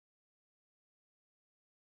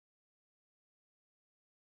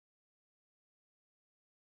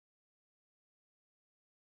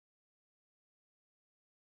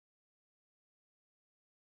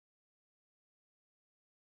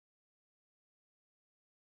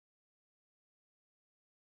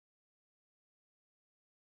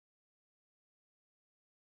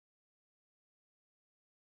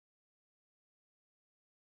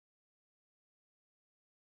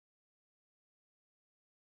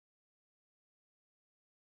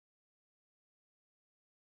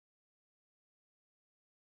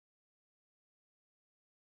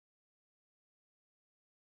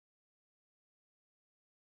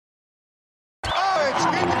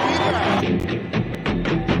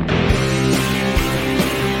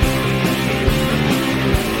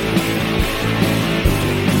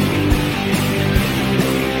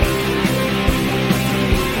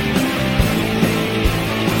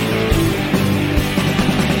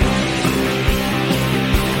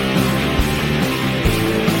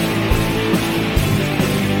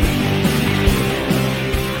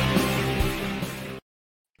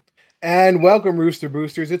And welcome, Rooster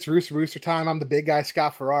Boosters. It's Rooster Booster time. I'm the big guy,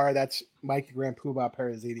 Scott Ferrara. That's Mike the Grand Poobah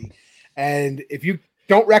Paraziti. And if you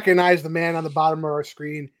don't recognize the man on the bottom of our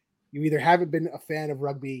screen, you either haven't been a fan of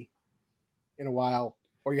rugby in a while,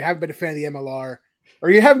 or you haven't been a fan of the MLR,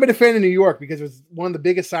 or you haven't been a fan of New York because it was one of the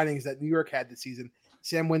biggest signings that New York had this season.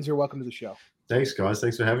 Sam Windsor, welcome to the show. Thanks, guys.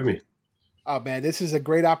 Thanks for having me. Oh, man, this is a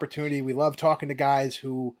great opportunity. We love talking to guys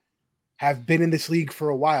who have been in this league for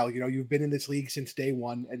a while. You know, you've been in this league since day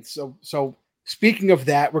one. And so speaking of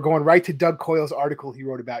that, we're going right to Doug Coyle's article he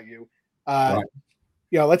wrote about you. Right.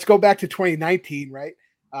 You know, let's go back to 2019, right?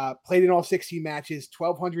 Played in all 16 matches,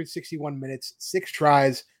 1,261 minutes, 6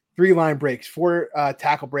 tries, 3 line breaks, 4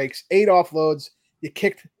 tackle breaks, 8 offloads. You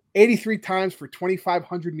kicked 83 times for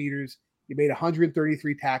 2,500 meters. You made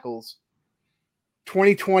 133 tackles.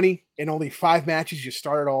 2020, in only 5 matches, you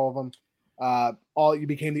started all of them. You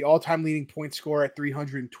became the all-time leading point scorer at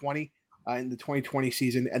 320 in the 2020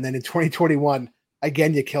 season. And then in 2021,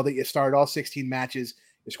 again, you killed it. You started all 16 matches.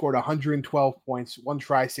 You scored 112 points, 1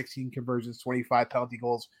 try, 16 conversions, 25 penalty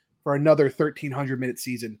goals for another 1,300-minute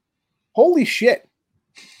season. Holy shit.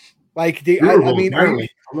 Like, I'm not meant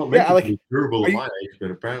to be durable at my age, but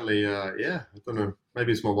apparently, I don't know.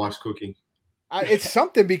 Maybe it's my wife's cooking. It's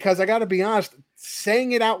something, because I got to be honest,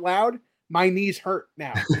 saying it out loud, my knees hurt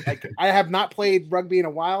now. Like, I have not played rugby in a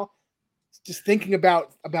while. Just thinking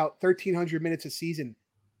about 1,300 minutes a season.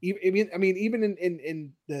 Even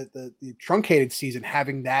in the truncated season,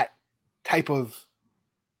 having that type of,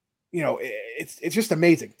 you know, it's just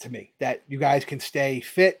amazing to me that you guys can stay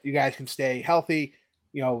fit, you guys can stay healthy.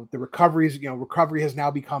 You know, the recovery has now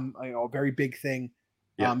become, you know, a very big thing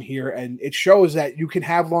here, and it shows that you can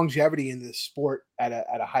have longevity in this sport at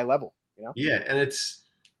a high level. You know. Yeah, and it's,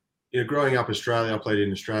 you know, growing up Australia, I played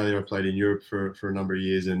in Australia, I played in Europe for a number of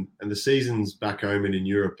years, and the seasons back home and in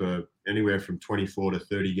Europe are anywhere from 24 to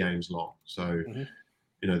 30 games long. So,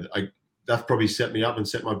 you know, that probably set me up and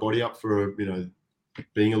set my body up for, you know,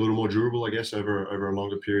 being a little more durable, I guess, over a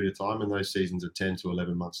longer period of time. And those seasons are 10 to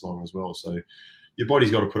 11 months long as well. So your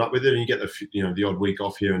body's got to put up with it, and you get the odd week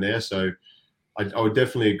off here and there. So I would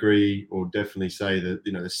definitely agree, or definitely say that,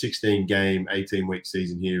 you know, the 16-game, 18-week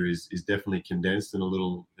season here is definitely condensed and a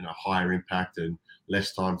little, you know, higher impact and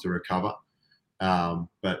less time to recover.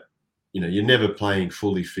 But, you know, you're never playing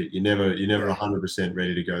fully fit. You're never 100%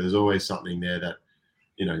 ready to go. There's always something there that,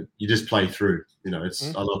 you know, you just play through. You know,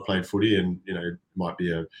 I love playing footy, and, you know, it might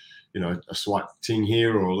be a slight ting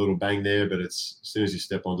here or a little bang there, but it's, as soon as you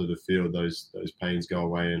step onto the field, those pains go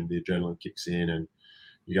away and the adrenaline kicks in and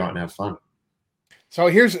you go out and have fun. So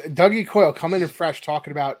here's Dougie Coyle coming in fresh,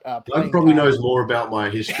 talking about playing. Doug probably knows more about my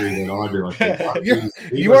history than I do, I think.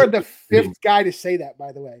 You are the 5th guy to say that,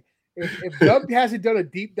 by the way. If Doug hasn't done a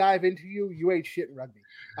deep dive into you, you ain't shit in rugby.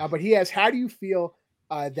 But he has. How do you feel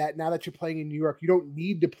that now that you're playing in New York, you don't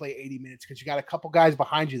need to play 80 minutes because you got a couple guys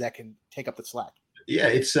behind you that can take up the slack? Yeah,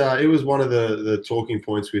 it was one of the talking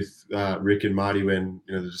points with Rick and Marty when,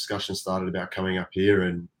 you know, the discussion started about coming up here,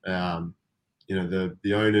 and you know,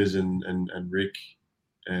 the owners and Rick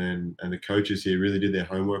and the coaches here really did their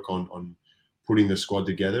homework on putting the squad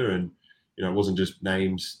together. And, you know, it wasn't just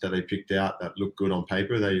names that they picked out that looked good on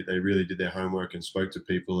paper. They really did their homework and spoke to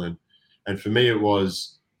people. And for me, it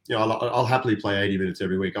was, you know, I'll happily play 80 minutes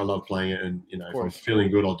every week. I love playing it, and, you know, if I'm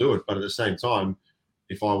feeling good, I'll do it. But at the same time,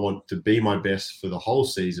 if I want to be my best for the whole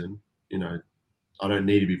season, you know, I don't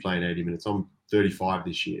need to be playing 80 minutes. I'm 35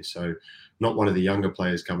 this year, so not one of the younger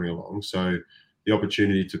players coming along. So the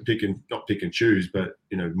opportunity to not pick and choose, but,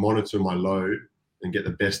 you know, monitor my load and get the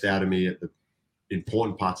best out of me at the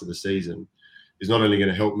important parts of the season is not only going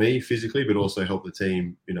to help me physically, but also help the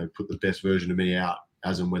team, you know, put the best version of me out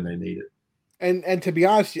as and when they need it. And to be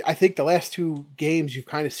honest, I think the last 2 games you've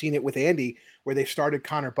kind of seen it with Andy, where they started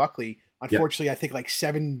Connor Buckley. Unfortunately, I think like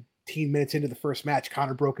 17 minutes into the first match,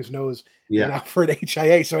 Connor broke his nose and out for an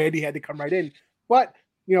HIA, so Andy had to come right in. But,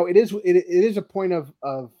 you know, it is a point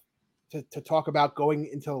to talk about going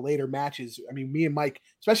into later matches. I mean, me and Mike,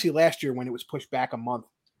 especially last year when it was pushed back a month,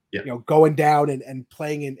 you know, going down and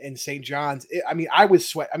playing in St. John's. I was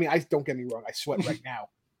sweat. I mean, don't get me wrong, I sweat right now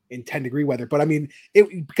in 10-degree weather, but I mean,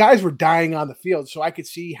 guys were dying on the field, so I could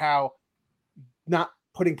see how not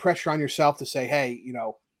putting pressure on yourself to say, hey, you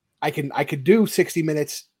know, I could do 60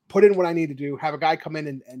 minutes, put in what I need to do, have a guy come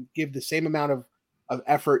in and give the same amount of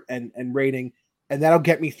effort and rating, and that'll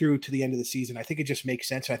get me through to the end of the season. I think it just makes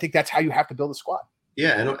sense. And I think that's how you have to build a squad.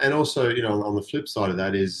 Yeah, and also, you know, on the flip side of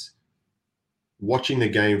that is watching the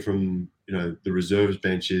game from, you know, the reserves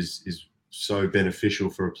bench is so beneficial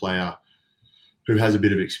for a player who has a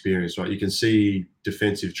bit of experience, right? You can see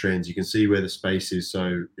defensive trends. You can see where the space is.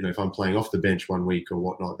 So, if I'm playing off the bench one week or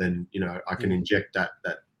whatnot, then, I can inject that,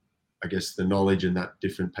 I guess, the knowledge and that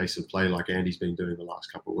different pace of play like Andy's been doing the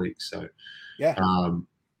last couple of weeks. So, yeah.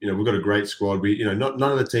 We've got a great squad. None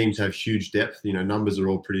of the teams have huge depth. Numbers are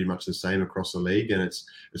all pretty much the same across the league, and it's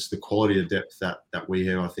the quality of depth that we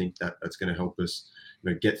have. I think that's going to help us,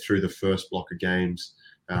 get through the first block of games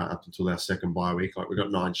up until our second bye week. Like, we've got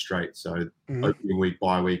 9 straight, so opening week,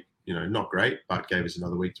 bye week, not great, but gave us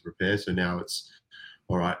another week to prepare. So now it's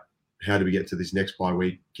all right. How do we get to this next bye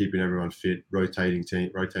week? Keeping everyone fit, rotating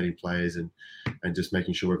players, and just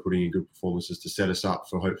making sure we're putting in good performances to set us up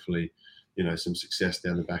for hopefully, some success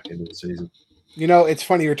down the back end of the season. It's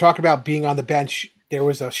funny. You're talking about being on the bench. There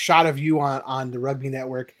was a shot of you on the Rugby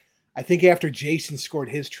Network. I think after Jason scored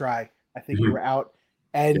his try, I think you were out,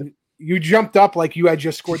 and you jumped up like you had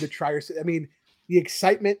just scored the try. I mean, the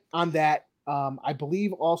excitement on that. I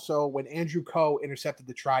believe also when Andrew Coe intercepted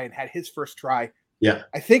the try and had his first try. Yeah,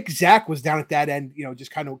 I think Zach was down at that end, just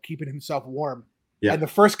kind of keeping himself warm. Yeah. And the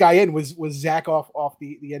first guy in was Zach off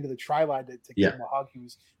the end of the try line to give him a hug.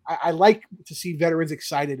 I like to see veterans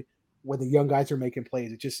excited when the young guys are making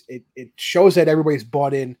plays. It shows that everybody's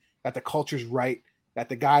bought in, that the culture's right, that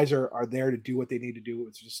the guys are there to do what they need to do.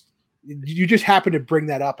 It's just, you just happen to bring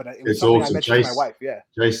that up, and it was something awesome. I mentioned to my wife. Yeah,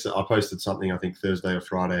 Jason, I posted something I think Thursday or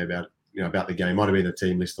Friday about the game. Might have been the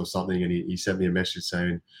team list or something, and he sent me a message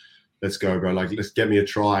saying, "Let's go, bro. Like, let's get me a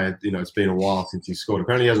try." It's been a while since he scored.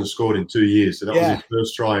 Apparently, he hasn't scored in 2 years, so that was his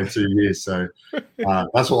first try in 2 years. So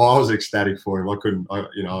that's why I was ecstatic for him. I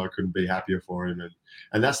couldn't be happier for him,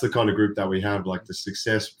 and that's the kind of group that we have. Like, the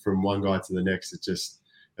success from one guy to the next,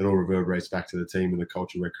 it all reverberates back to the team and the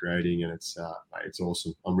culture we're creating, and it's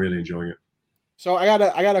awesome. I'm really enjoying it. So I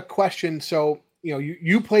got a question. So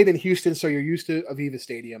you played in Houston, so you're used to Aviva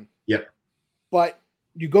Stadium. Yep. But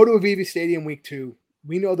you go to Aviva Stadium week 2.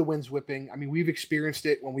 We know the wind's whipping. I mean, we've experienced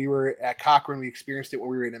it when we were at Cochrane. We experienced it when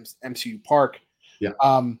we were in MCU Park. Yeah.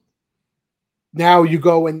 Now you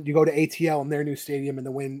go to ATL in their new stadium, and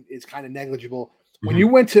the wind is kind of negligible. When you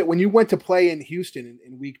went to play in Houston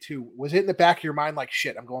in week 2, was it in the back of your mind like,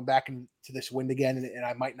 shit, I'm going back into this wind again, and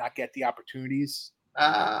I might not get the opportunities?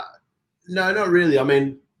 No, not really. I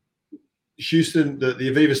mean, Houston, the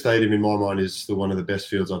Aviva Stadium in my mind is one of the best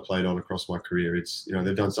fields I've played on across my career. It's,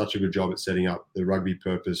 they've done such a good job at setting up the rugby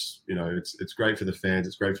purpose. It's great for the fans.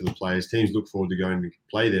 It's great for the players. Teams look forward to going to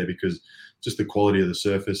play there because just the quality of the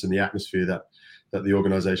surface and the atmosphere that the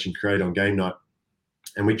organisation create on game night.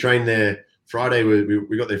 And we trained there Friday.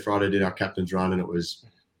 We got there Friday, did our captain's run, and it was,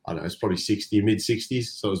 I don't know, it's probably mid-60s.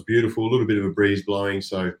 So it was beautiful, a little bit of a breeze blowing.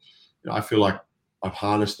 So I feel like I've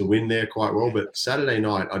harnessed the wind there quite well. But Saturday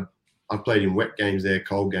night, I played in wet games there,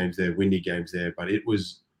 cold games there, windy games there, but it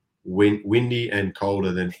was windy and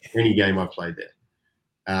colder than any game I've played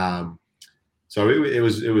there. So it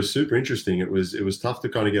was super interesting. It was tough to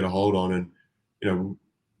kind of get a hold on, and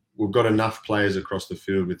we've got enough players across the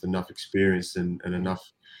field with enough experience and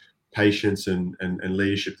enough patience and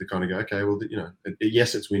leadership to kind of go, okay, well,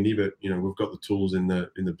 yes, it's windy, but we've got the tools in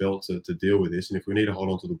the belt to deal with this. And if we need to hold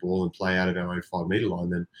onto the ball and play out of our own 5 meter line,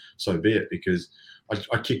 then so be it. Because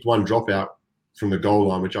I kicked one dropout from the goal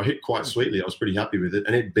line, which I hit quite sweetly. I was pretty happy with it,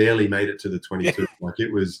 and it barely made it to the 22. Like, it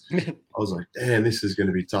was, I was like, damn, this is going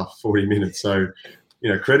to be tough 40 minutes. So,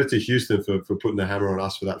 credit to Houston for putting the hammer on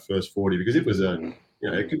us for that first 40, because it was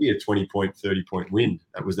it could be a 20-point, 30-point wind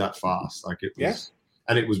that was that fast. Like, it was,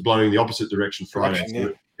 and it was blowing the opposite direction Friday.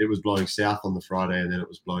 So it was blowing south on the Friday, and then it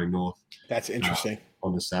was blowing north. That's interesting.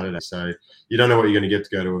 On the Saturday. So you don't know what you're going to get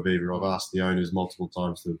to go to Aviva. I've asked the owners multiple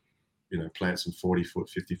times to, plant some 40-foot,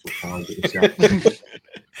 50-foot pines at the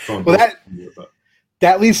south. Well,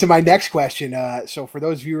 that leads to my next question. So for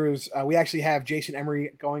those viewers, we actually have Jason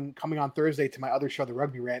Emery coming on Thursday to my other show, The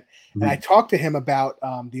Rugby Rant, and I talked to him about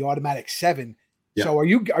the automatic 7. Yeah. So are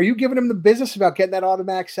you giving him the business about getting that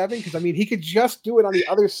automatic 7? Because I mean, he could just do it on the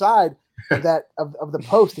other side of the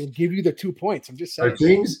post and give you the 2 points. I'm just saying. So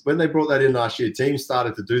teams, when they brought that in last year, teams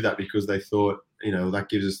started to do that because they thought, that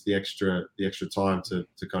gives us the extra time to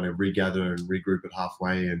kind of regather and regroup at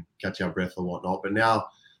halfway and catch our breath or whatnot. But now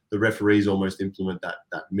the referees almost implement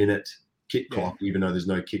that minute kick clock, even though there's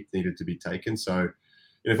no kick needed to be taken. So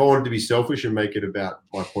if I wanted to be selfish and make it about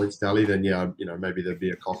my points tally, then maybe there'd be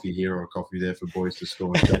a coffee here or a coffee there for boys to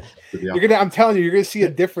score. I'm telling you, you're gonna see a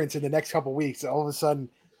difference in the next couple of weeks. All of a sudden,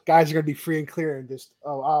 guys are going to be free and clear and just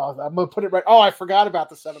I'm going to put it right. Oh, I forgot about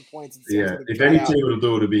the 7 points. Yeah, if any team would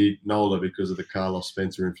do it, it'd be Nola because of the Carlos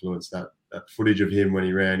Spencer influence. That footage of him when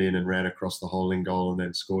he ran in and ran across the hole in goal and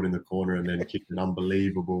then scored in the corner and then kicked an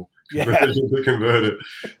unbelievable conversion to convert it.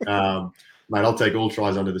 Mate, I'll take all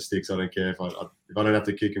tries under the sticks. I don't care if I don't have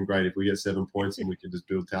to kick them. Great. If we get 7 points and we can just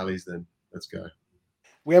build tallies, then let's go.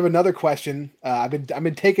 We have another question. I've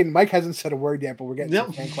been taking. Mike hasn't said a word yet, but we're getting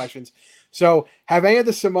some fan questions. So, have any of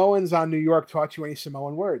the Samoans on New York taught you any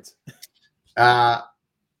Samoan words?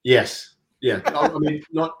 Yes. Yeah. I mean,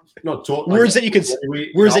 not taught words that you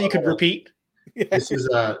could repeat. This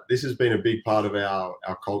has been a big part of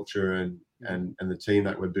our culture and the team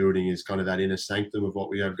that we're building is kind of that inner sanctum of what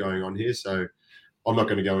we have going on here. So I'm not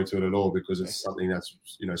going to go into it at all because it's something that's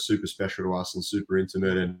super special to us and super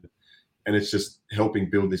intimate and it's just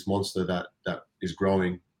helping build this monster that is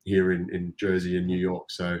growing here in Jersey and New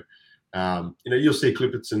York. So you'll see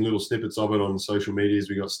clippets and little snippets of it on social medias.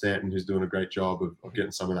 We got Stanton who's doing a great job of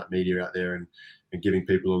getting some of that media out there and giving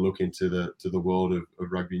people a look into the world of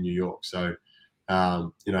rugby New York. So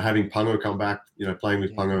having Pungo come back, playing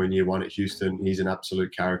with Pungo in year one at Houston, he's an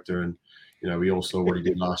absolute character. And, we all saw what he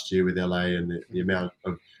did last year with LA and the amount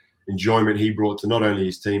of enjoyment he brought to not only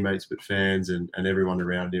his teammates, but fans and everyone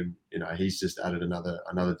around him. He's just added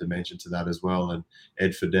another dimension to that as well. And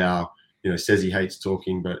Ed Fidel, says he hates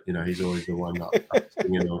talking, but, he's always the one up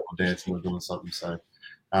singing or dancing or doing something. So,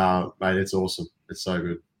 mate, it's awesome. It's so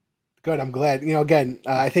good. Good. I'm glad. Again,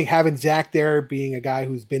 I think having Zach there, being a guy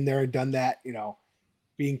who's been there and done that,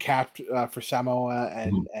 being capped for Samoa,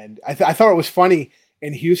 and I thought it was funny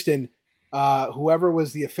in Houston. Whoever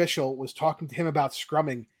was the official was talking to him about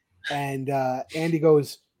scrumming, and Andy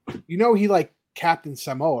goes, he like captain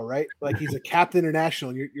Samoa, right? Like he's a captain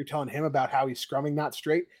international, and you're telling him about how he's scrumming not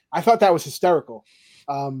straight. I thought that was hysterical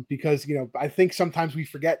because I think sometimes we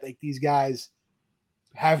forget like these guys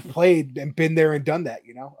have played and been there and done that,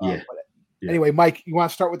 Yeah. Anyway, Mike, you want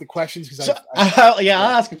to start with the questions? Because I'll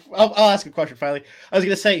ask a question finally. I was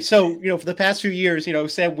going to say, so for the past few years,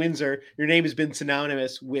 Sam Windsor, your name has been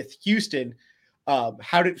synonymous with Houston.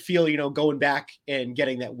 How did it feel, going back and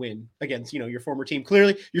getting that win against, your former team?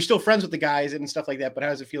 Clearly, you're still friends with the guys and stuff like that. But how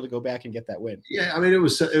does it feel to go back and get that win? Yeah, I mean, it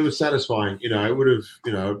was satisfying. It would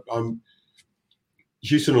have,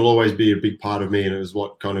 Houston will always be a big part of me, and it was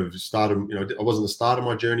what kind of started. It wasn't the start of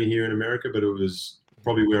my journey here in America, but it was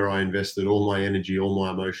probably where I invested all my energy, all my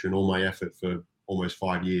emotion, all my effort for almost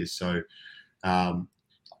 5 years. So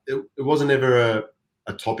it wasn't ever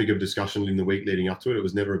a topic of discussion in the week leading up to it. It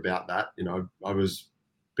was never about that.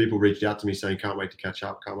 People reached out to me saying, can't wait to catch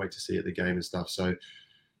up, can't wait to see you at the game and stuff. So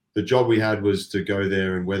the job we had was to go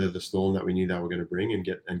there and weather the storm that we knew they were going to bring and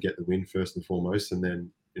get the win first and foremost. And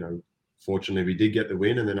then, fortunately we did get the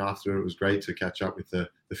win. And then after it was great to catch up with the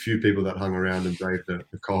few people that hung around and braved the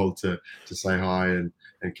cold to say hi and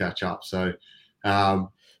catch up. So,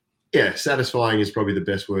 satisfying is probably the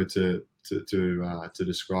best word to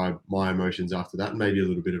describe my emotions after that, and maybe a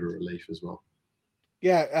little bit of a relief as well.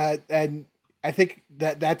 Yeah, and I think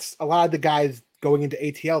that's a lot of the guys going into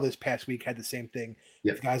ATL this past week had the same thing.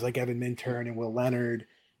 Yep. Guys like Evan Minturn and Will Leonard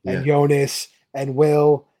and Jonas and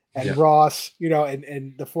Will and Ross,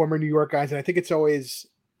 and the former New York guys. And I think it's always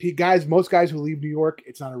most guys who leave New York,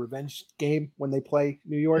 it's not a revenge game when they play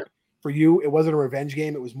New York. For you, it wasn't a revenge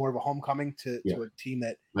game. It was more of a homecoming to a team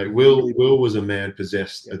that. Like Will was a man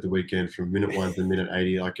possessed at the weekend from minute 1 to minute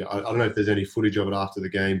 80. Like I don't know if there's any footage of it after the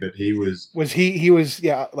game, but he was. He was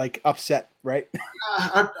like upset, right?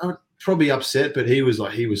 I probably upset, but he was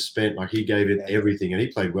spent. Like he gave it everything, and he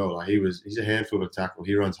played well. Like he's a handful of tackle.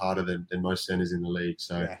 He runs harder than most centers in the league.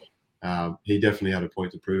 So he definitely had a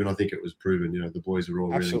point to prove, and I think it was proven. The boys were all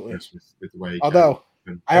really impressed with the way. Although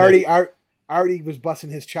I already was busting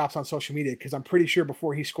his chops on social media because I'm pretty sure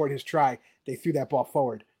before he scored his try, they threw that ball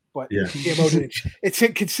forward. But TMO didn't. It's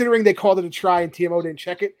considering they called it a try and TMO didn't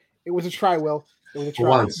check it. It was a try, Will. It was a try. For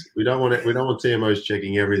once, we don't want TMOs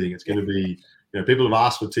checking everything. It's going to be, people have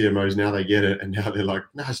asked for TMOs, now they get it, and now they're like,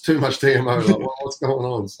 no, it's too much TMO. Like, what's going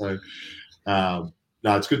on? So,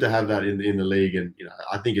 no, it's good to have that in the league, and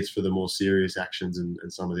I think it's for the more serious actions and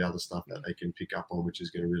some of the other stuff that they can pick up on, which is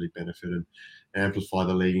going to really benefit and amplify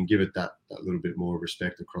the league and give it that little bit more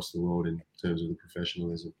respect across the world in terms of the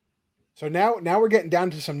professionalism. So now we're getting down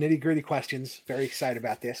to some nitty gritty questions. Very excited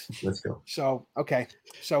about this. Let's go. So okay,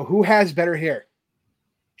 so who has better hair,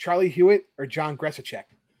 Charlie Hewitt or John Gressacek?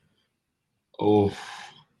 Oh,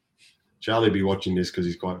 Charlie will be watching this because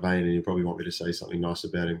he's quite vain, and he'll probably want me to say something nice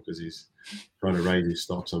about him because he's trying to raise his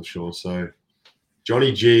stocks, I'm sure. So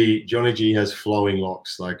Johnny G has flowing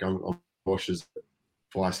locks. Like I'm washes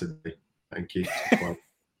twice a day and keeps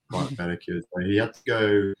quite manicured. So he had to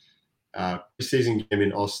go preseason game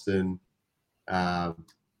in Austin. I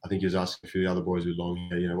think he was asking a few of the other boys with long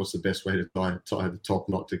hair, what's the best way to tie the top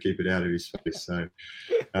knot to keep it out of his face. So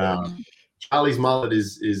Charlie's mullet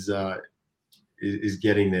is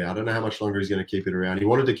getting there. I don't know how much longer he's going to keep it around. He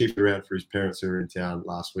wanted to keep it around for his parents who were in town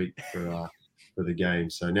last week for the game.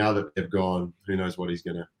 So now that they've gone, who knows what he's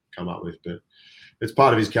going to come up with. But it's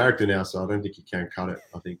part of his character now, so I don't think he can cut it.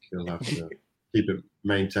 I think he'll have to keep it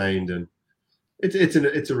maintained, and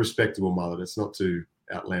it's a respectable mullet. It's not too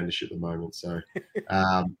outlandish at the moment. So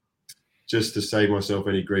just to save myself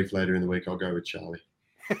any grief later in the week, I'll go with Charlie.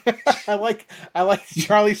 I like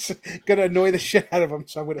Charlie's gonna annoy the shit out of him,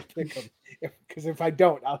 so I'm gonna pick him. Because if I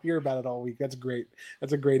don't, I'll hear about it all week. That's great.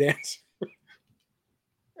 That's a great answer.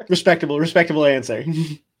 Respectable answer.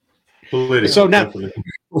 Political, so now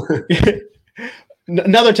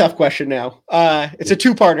another tough question now. It's a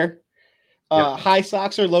two-parter. High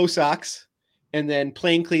socks or low socks, and then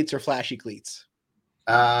plain cleats or flashy cleats.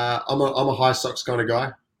 I'm a high socks kind of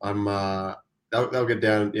guy. They'll get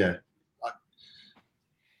down. Yeah.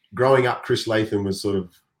 Growing up, Chris Latham was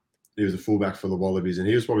he was a fullback for the Wallabies, and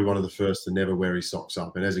he was probably one of the first to never wear his socks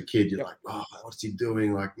up. And as a kid, you're like, oh, what's he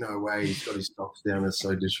doing? Like, no way, he's got his socks down. That's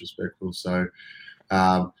so disrespectful. So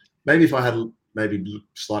maybe if I had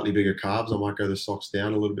slightly bigger calves, I might go the socks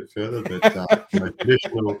down a little bit further. But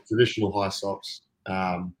traditional high socks,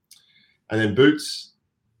 and then boots.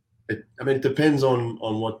 It depends on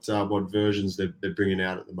what versions they're bringing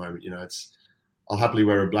out at the moment. I'll happily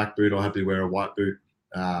wear a black boot. I'll happily wear a white boot.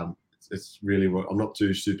 It's really I'm not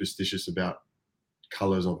too superstitious about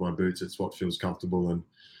colors of my boots. It's what feels comfortable, and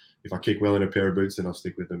if I kick well in a pair of boots, then I'll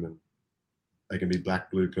stick with them, and they can be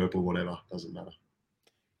black, blue, purple, whatever. Doesn't matter.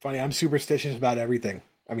 Funny, I'm superstitious about everything.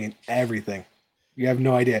 I mean, everything. You have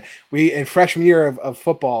no idea. We, in freshman year of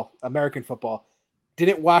football, American football,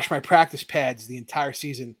 didn't wash my practice pads the entire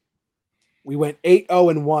season. We went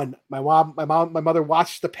 8-0-1. My mother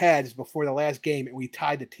watched the pads before the last game, and we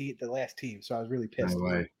tied the last team. So I was really pissed. No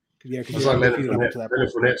way. Yeah, it's like Leonard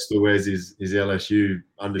Fournette still wears his LSU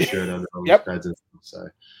undershirt under all his pads and stuff. So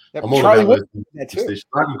I'm all about those.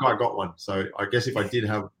 I haven't quite got one. So I guess if I did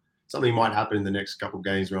have something, might happen in the next couple of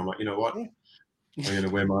games where I'm like, you know what, I'm going to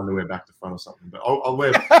wear my underwear back to front or something. But I'll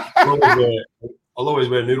always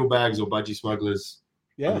wear noodle bags or budgie smugglers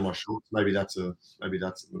under my shorts. Maybe that's a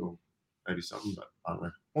little. Maybe something, but I don't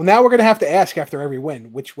know. Well, now we're going to have to ask after every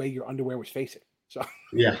win which way your underwear was facing. So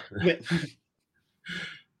yeah.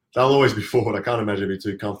 They'll always be forward. I can't imagine it'd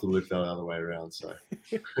be too comfortable if they're the other way around. So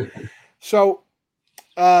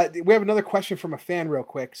we have another question from a fan real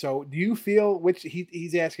quick. So do you feel,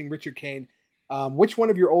 he's asking Richard Kane, which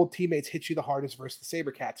one of your old teammates hit you the hardest versus the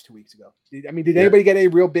SaberCats 2 weeks ago? Did anybody get any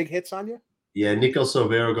real big hits on you? Yeah, Nico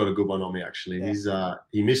Silvero got a good one on me, actually. Yeah.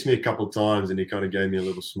 He missed me a couple of times, and he kind of gave me a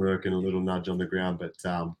little smirk and a little nudge on the ground. But,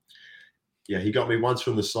 he got me once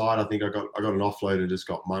from the side. I think I got an offload and just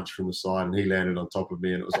got munched from the side, and he landed on top of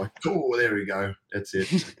me, and it was like, oh, there we go. That's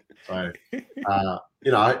it. So,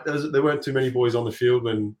 there weren't too many boys on the field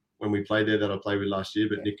when we played there that I played with last year,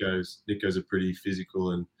 but Nico's a pretty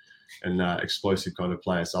physical and explosive kind of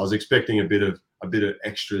player. So I was expecting a bit of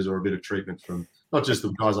extras or a bit of treatment from not just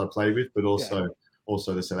the guys I played with, but also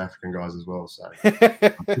the South African guys as well. So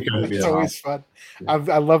it's always fun. Yeah.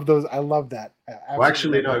 I love those. I love that. Well,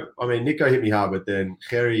 actually, no. I mean, Nico hit me hard, but then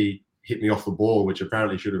Harry hit me off the ball, which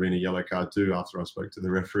apparently should have been a yellow card too. After I spoke to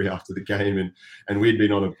the referee after the game, and we'd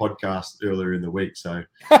been on a podcast earlier in the week, so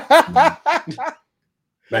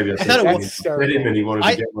maybe I said him and he wanted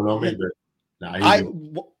to get one on me, but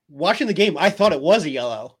no. Watching the game, I thought it was a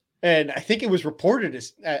yellow, and I think it was reported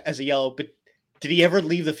as a yellow, but. Did he ever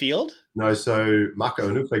leave the field? No, so Mako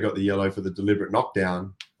Onukwe got the yellow for the deliberate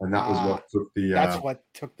knockdown, and that was what took the. That's what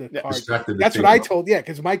took the card. That's what I told. Yeah,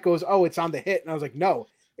 because Mike goes, "Oh, it's on the hit," and I was like, "No,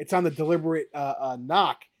 it's on the deliberate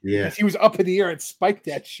knock." Yeah, because he was up in the air and spiked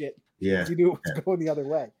that shit. Yeah, he knew it was going the other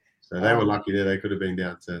way. So they were lucky there. They could have been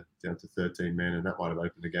down to 13 men, and that might have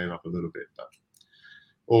opened the game up a little bit. But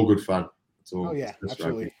all good fun. It's all. Oh yeah,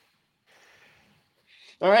 absolutely. Rugby.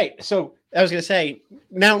 All right, so I was going to say,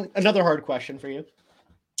 now another hard question for you.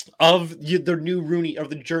 Of the new Rooney,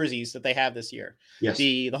 of the jerseys that they have this year, yes,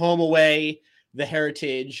 the home away, the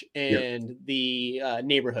heritage, and the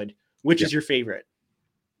neighborhood, which is your favorite?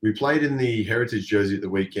 We played in the heritage jersey at the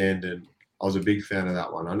weekend, and I was a big fan of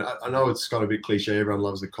that one. I know it's kind of a bit cliche. Everyone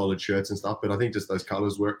loves the collared shirts and stuff, but I think just those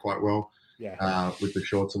colors work quite well with the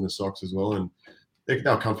shorts and the socks as well. And they're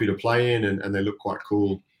comfy to play in, and they look quite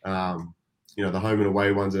cool. The home and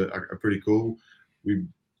away ones are pretty cool. We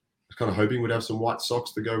kind of hoping we'd have some white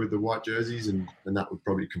socks to go with the white jerseys, and that would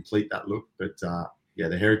probably complete that look. But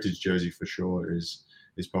the heritage jersey for sure is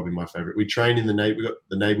probably my favorite. We train in we got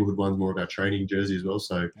the neighborhood ones, more of our training jersey as well.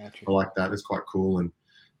 So I like that. It's quite cool. And,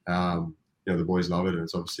 the boys love it. And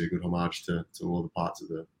it's obviously a good homage to all the parts of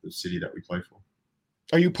the city that we play for.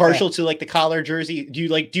 Are you partial to like the collar jersey? Do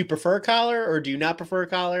you prefer a collar or do you not prefer a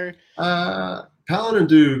collar?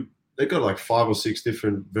 Paladin they've got like 5 or 6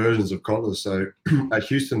 different versions of collars. So at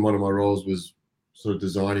Houston, one of my roles was sort of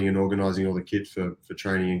designing and organizing all the kit for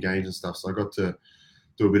training and games and stuff. So I got to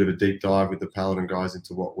do a bit of a deep dive with the Paladin guys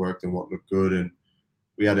into what worked and what looked good. And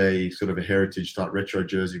we had a sort of a heritage type retro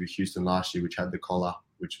jersey with Houston last year, which had the collar,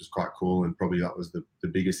 which was quite cool. And probably that was the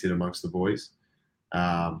biggest hit amongst the boys.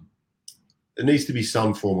 There needs to be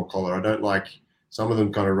some form of collar. I don't like, some of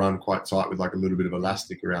them kind of run quite tight with like a little bit of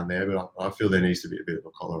elastic around there, but I feel there needs to be a bit of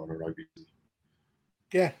a collar on a rugby.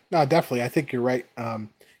 Yeah, no, definitely. I think you're right.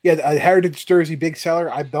 A heritage jersey, big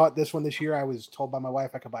seller. I bought this one this year. I was told by my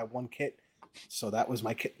wife I could buy one kit. So that was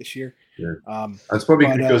my kit this year. Yeah. That's probably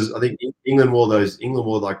because I think England wore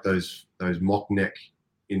like those mock neck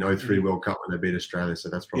in 03 World Cup when they beat Australia. So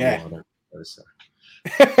that's probably why I don't know. So.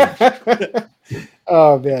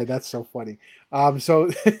 Oh man, that's so funny.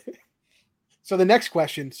 So the next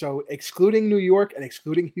question, so excluding New York and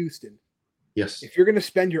excluding Houston, yes, if you're going to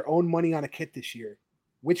spend your own money on a kit this year,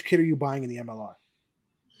 which kit are you buying in the MLR?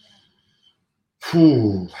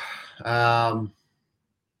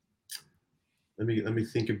 Let me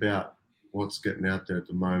think about what's getting out there at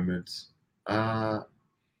the moment. I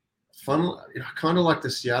kind of like the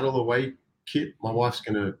Seattle away kit. My wife's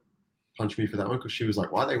going to punch me for that one because she was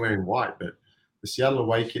like, why are they wearing white? But the Seattle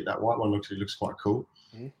away kit, that white one looks quite cool.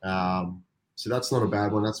 So that's not a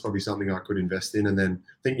bad one. That's probably something I could invest in. And then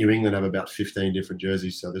I think New England have about 15 different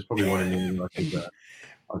jerseys. So there's probably one in England I think that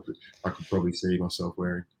I could probably see myself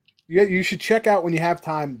wearing. Yeah, you should check out when you have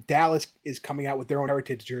time. Dallas is coming out with their own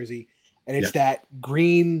heritage jersey, and it's that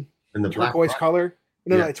green and the turquoise black, color.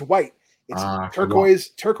 No, it's white. It's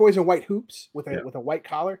turquoise and white hoops with a white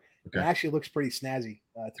collar. Okay. It actually looks pretty snazzy,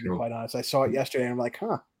 to be quite honest. I saw it yesterday, and I'm like,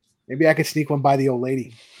 maybe I could sneak one by the old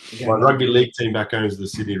lady. My rugby league team back home is the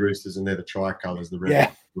Sydney Roosters, and they're the tricolours, the red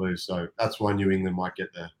and blue. So that's why New England might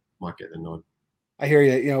get the nod. I hear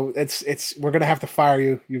you. You know, it's we're gonna have to fire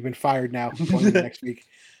you. You've been fired now. Next week.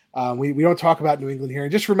 We don't talk about New England here.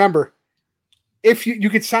 And just remember, if you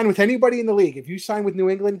could sign with anybody in the league, if you sign with New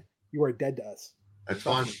England, you are dead to us. That's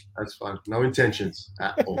fine. That's fine. No intentions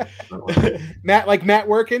at all. Matt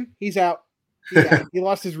working, he's out. He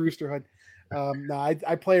lost his rooster hood. No,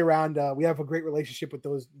 I play around. We have a great relationship with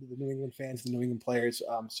the New England fans, the New England players.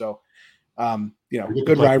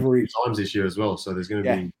 Good rivalry times this year as well. So there's going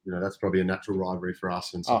to be, that's probably a natural rivalry for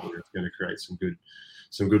us, and something that's going to create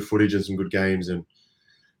some good footage and some good games. And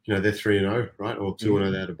they're 3-0, right? Or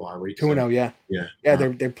 2-0 there to bye week. 2-0, yeah.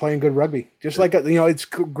 They're playing good rugby. Just like it's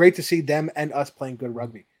great to see them and us playing good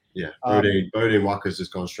rugby. Yeah, Bodine Waka's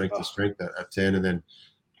just gone strength to strength at 10, and then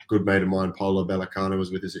good mate of mine, Paulo Bellicano,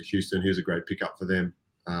 was with us at Houston. He was a great pickup for them.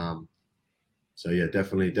 So yeah,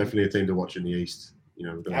 definitely a team to watch in the East.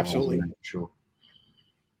 Absolutely, sure.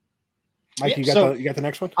 Mike, you got the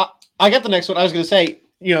next one. I got the next one. I was going to say,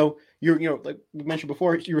 you're like we mentioned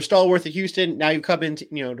before, you were stalwart at Houston. Now you come into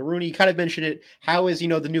to Rooney. You kind of mentioned it. How has the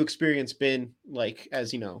new experience been like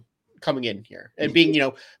as coming in here and being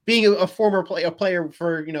a former player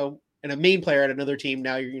for and a main player at another team.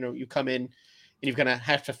 Now you come in and you're gonna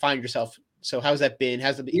have to find yourself. So how's that been?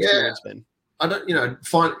 How's the experience been? I don't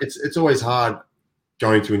find it's always hard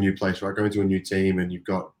going to a new place, right? Going to a new team, and you've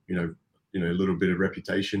got a little bit of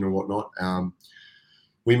reputation or whatnot.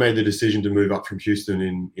 We made the decision to move up from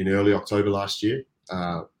Houston in early October last year.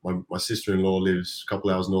 My sister-in-law lives a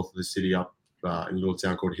couple hours north of the city, up in a little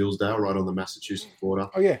town called Hillsdale, right on the Massachusetts border.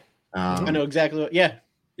 Oh yeah, I know exactly.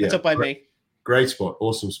 It's up by me. Great spot,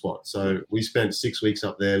 awesome spot. So we spent 6 weeks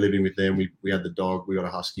up there living with them. We had the dog, we got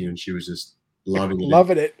a husky, and she was just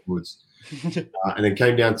loving it. Woods. And then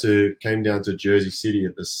came down to Jersey City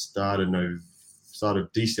at the start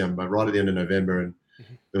of December, right at the end of November, and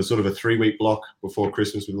there was sort of a 3-week block before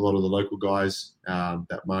Christmas with a lot of the local guys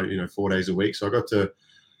that might 4 days a week. So I got to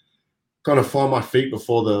kind of find my feet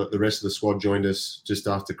before the rest of the squad joined us just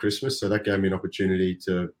after Christmas. So that gave me an opportunity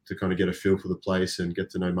to kind of get a feel for the place and get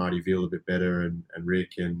to know Marty Veal a bit better and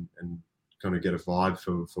Rick and kind of get a vibe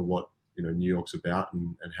for what New York's about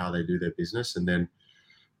and how they do their business. And then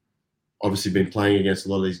obviously been playing against a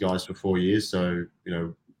lot of these guys for 4 years. So,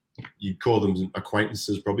 you'd call them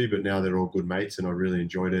acquaintances probably, but now they're all good mates, and I really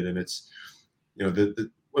enjoyed it. And it's,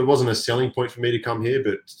 it wasn't a selling point for me to come here,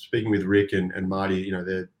 but speaking with Rick and Marty,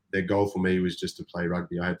 their goal for me was just to play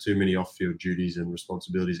rugby. I had too many off-field duties and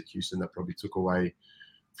responsibilities at Houston that probably took away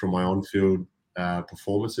from my on-field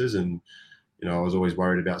performances, and I was always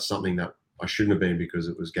worried about something that I shouldn't have been because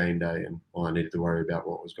it was game day, and all I needed to worry about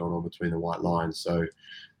what was going on between the white lines. So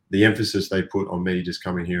the emphasis they put on me just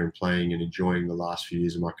coming here and playing and enjoying the last few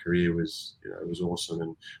years of my career was, it was awesome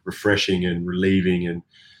and refreshing and relieving, and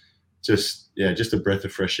just a breath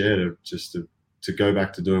of fresh air to go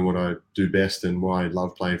back to doing what I do best and why I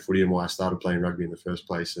love playing footy and why I started playing rugby in the first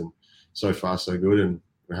place. And so far, so good, and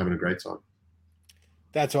we're having a great time.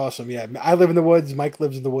 That's awesome. Yeah, I live in the woods. Mike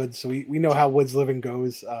lives in the woods, so we know how woods living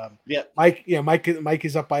goes. Mike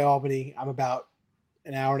is up by Albany. I'm about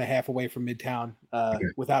an hour and a half away from Midtown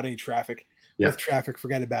without any traffic. With traffic,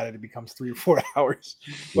 forget about it. It becomes 3 or 4 hours.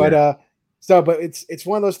 But but it's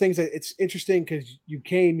one of those things that it's interesting because you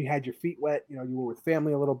had your feet wet. You were with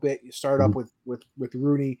family a little bit. You started up with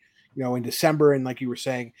Rooney, in December, and like you were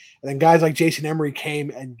saying, and then guys like Jason Emery came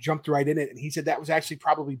and jumped right in it, and he said that was actually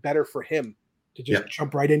probably better for him to just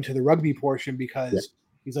jump right into the rugby portion because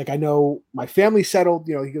he's like, I know my family settled.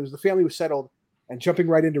 He goes, the family was settled, and jumping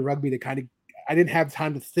right into rugby to kind of, I didn't have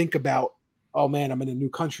time to think about, oh man, I'm in a new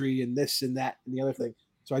country and this and that and the other thing.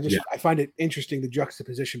 So I find it interesting, the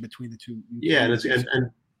juxtaposition between the two.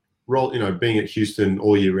 And being at Houston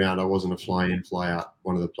all year round, I wasn't a fly in, fly out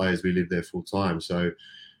one of the players. We lived there full time. So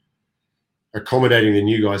accommodating the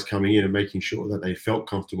new guys coming in and making sure that they felt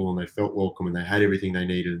comfortable and they felt welcome and they had everything they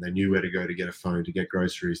needed and they knew where to go to get a phone, to get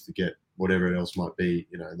groceries, to get whatever else might be,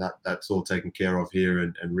 that's all taken care of here.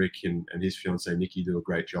 And Rick and his fiancée Nikki do a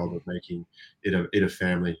great job of making it a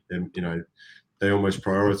family. And they almost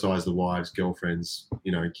prioritize the wives, girlfriends,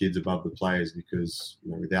 and kids above the players because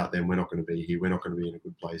without them we're not going to be here. We're not going to be in a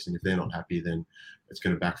good place. And if they're not happy, then it's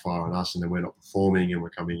going to backfire on us, and then we're not performing and we're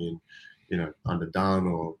coming in underdone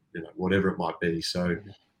or whatever it might be. So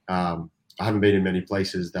I haven't been in many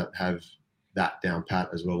places that have that down pat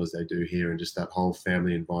as well as they do here, and just that whole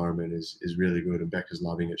family environment is really good. And Becca's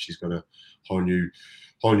loving it. She's got a whole new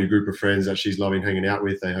group of friends that she's loving hanging out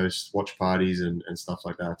with. They host watch parties and stuff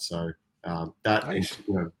like that. So that nice.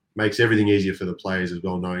 Makes everything easier for the players as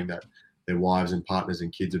well, knowing that their wives and partners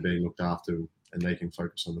and kids are being looked after and they can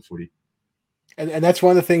focus on the footy. And that's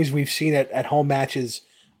one of the things we've seen at home matches.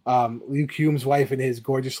 Luke Hume's wife and his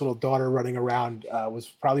gorgeous little daughter running around was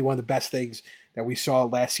probably one of the best things that we saw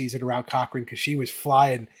last season around Cochrane because she was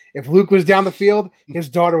flying. If Luke was down the field, his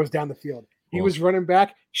daughter was down the field. He was running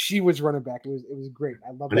back, she was running back. It was great.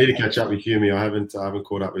 I need to catch up with Hume. I haven't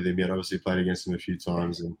caught up with him yet. Obviously played against him a few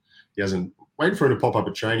times, and he hasn't waiting for him to pop up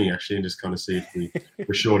at training actually and just kind of see if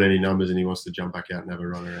we're short any numbers and he wants to jump back out and have a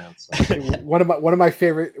run around. So. one of my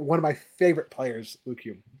favorite players, Luke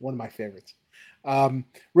Hume. One of my favorites.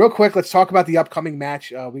 Real quick, let's talk about the upcoming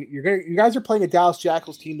match. You guys are playing a Dallas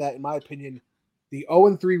Jackals team that, in my opinion, the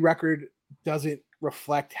 0-3 record doesn't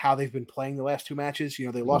reflect how they've been playing the last two matches.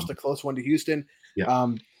 They lost a close one to Houston.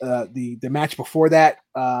 Yeah. The match before that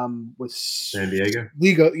was San Diego.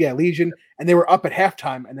 Legion, and they were up at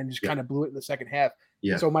halftime and then just kind of blew it in the second half.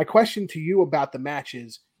 Yeah. So my question to you about the match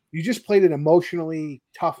is: you just played an emotionally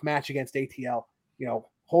tough match against ATL.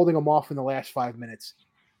 Holding them off in the last 5 minutes.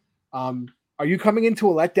 Are you coming into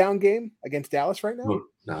a letdown game against Dallas right now?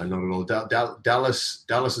 No, not at all. Dallas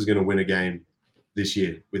is going to win a game this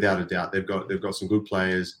year, without a doubt. They've got some good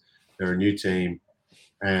players. They're a new team,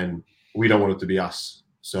 and we don't want it to be us.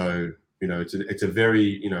 So it's a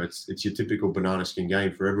very it's your typical banana skin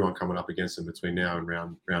game for everyone coming up against them between now and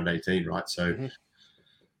round 18, right? So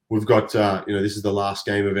we've got this is the last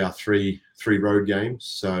game of our three road games.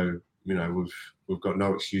 So we've got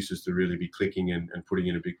no excuses to really be clicking and putting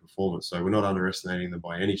in a big performance. So we're not underestimating them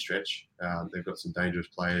by any stretch. They've got some dangerous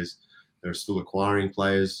players. They're still acquiring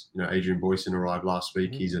players. Adrian Boyson arrived last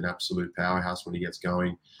week. He's an absolute powerhouse when he gets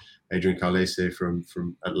going. Adrian Carlese from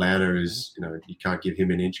Atlanta is, you can't give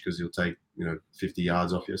him an inch because he'll take, 50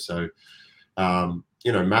 yards off you. So,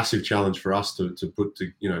 massive challenge for us to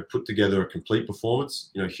put together a complete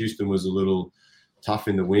performance. Houston was a little tough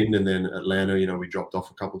in the wind, and then Atlanta, we dropped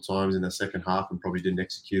off a couple of times in the second half and probably didn't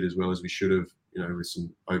execute as well as we should have, with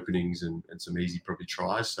some openings and some easy probably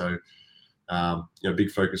tries. So,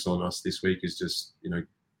 big focus on us this week is just,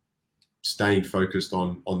 staying focused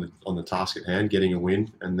on the task at hand, getting a win,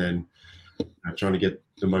 and then trying to get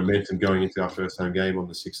the momentum going into our first home game on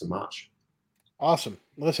the 6th of March. Awesome.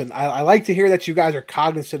 Listen, I like to hear that you guys are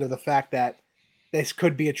cognizant of the fact that this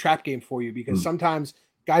could be a trap game for you, because sometimes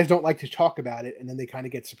guys don't like to talk about it and then they kind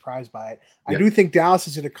of get surprised by it. I do think Dallas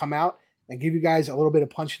is going to come out and give you guys a little bit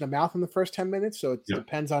of punch in the mouth in the first 10 minutes. So it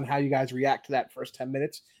depends on how you guys react to that first 10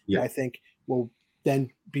 minutes. I think will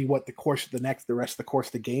then be what the rest of the course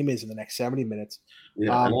of the game is in the next 70 minutes.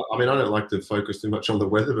 I don't like to focus too much on the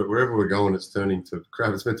weather, but wherever we're going, it's turning to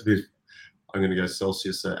crap. It's meant to be, I'm going to go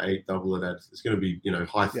Celsius at 8, double it at, it's going to be,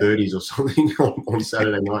 high 30s or something on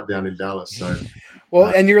Saturday night down in Dallas. So,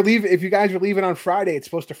 well, and if you guys are leaving on Friday, it's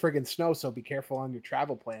supposed to friggin' snow. So be careful on your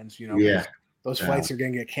travel plans, Yeah. Those flights are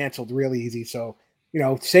going to get canceled really easy. So,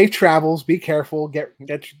 safe travels, be careful, get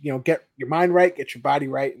your mind right, get your body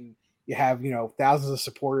right. And you have, thousands of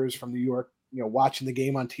supporters from New York, watching the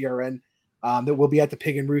game on TRN. That will be at the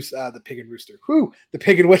Pig and Whistle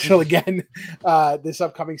again this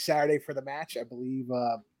upcoming Saturday for the match. I believe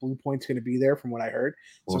Blue Point's going to be there from what I heard.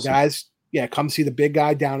 Awesome. So guys, come see the big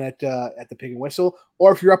guy down at the Pig and Whistle.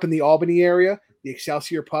 Or if you're up in the Albany area, the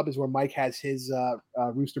Excelsior Pub is where Mike has his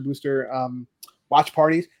Rooster Booster watch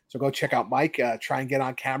parties. So go check out Mike. Try and get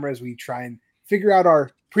on camera as we try and figure out our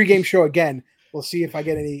pregame show again. We'll see if I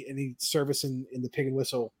get any service in the Pig and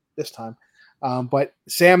Whistle this time. But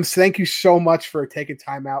Sam, thank you so much for taking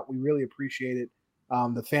time out. We really appreciate it.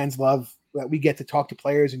 The fans love that we get to talk to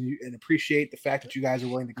players and appreciate the fact that you guys are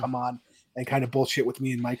willing to come on and kind of bullshit with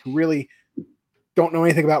me and Mike, who really don't know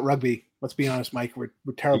anything about rugby. Let's be honest, Mike. We're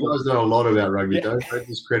terrible. You guys know a lot about rugby. Yeah. Don't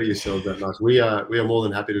discredit yourselves that much. We are more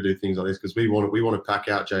than happy to do things like this because we want to pack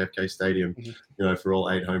out JFK Stadium, for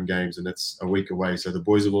all 8 home games, and it's a week away. So the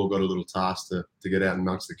boys have all got a little task to get out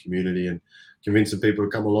amongst the community and convince the people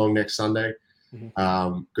to come along next Sunday.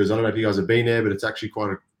 Because I don't know if you guys have been there, but it's actually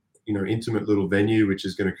quite a intimate little venue, which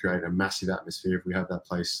is going to create a massive atmosphere if we have that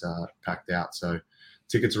place packed out. So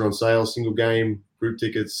tickets are on sale, single game, group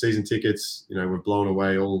tickets, season tickets. We're blown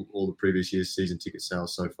away all the previous year's season ticket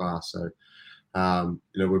sales so far. So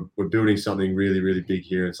we're building something really, really big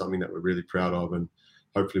here and something that we're really proud of, and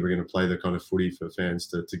hopefully we're going to play the kind of footy for fans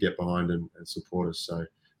to get behind and support us. So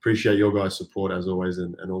appreciate your guys' support as always,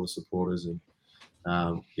 and all the supporters. And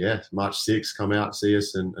March 6th, come out, see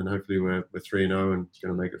us, and hopefully we're 3-0 and going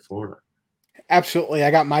to make it 4-0. Absolutely.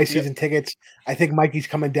 I got my season tickets. I think Mikey's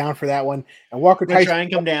coming down for that one. And Walker Tice. Try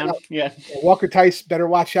and come down. Yeah. Walker Tice better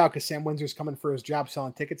watch out because Sam Windsor's coming for his job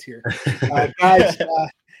selling tickets here. Guys,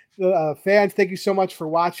 fans, thank you so much for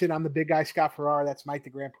watching. I'm the big guy, Scott Farrar. That's Mike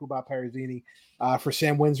the Grand Poobah Parazzini. For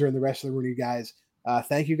Sam Windsor and the rest of the Rooney guys.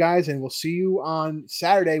 Thank you guys, and we'll see you on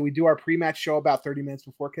Saturday. We do our pre-match show about 30 minutes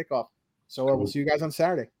before kickoff. So we'll see you guys on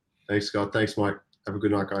Saturday. Thanks, Scott. Thanks, Mike. Have a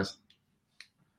good night, guys.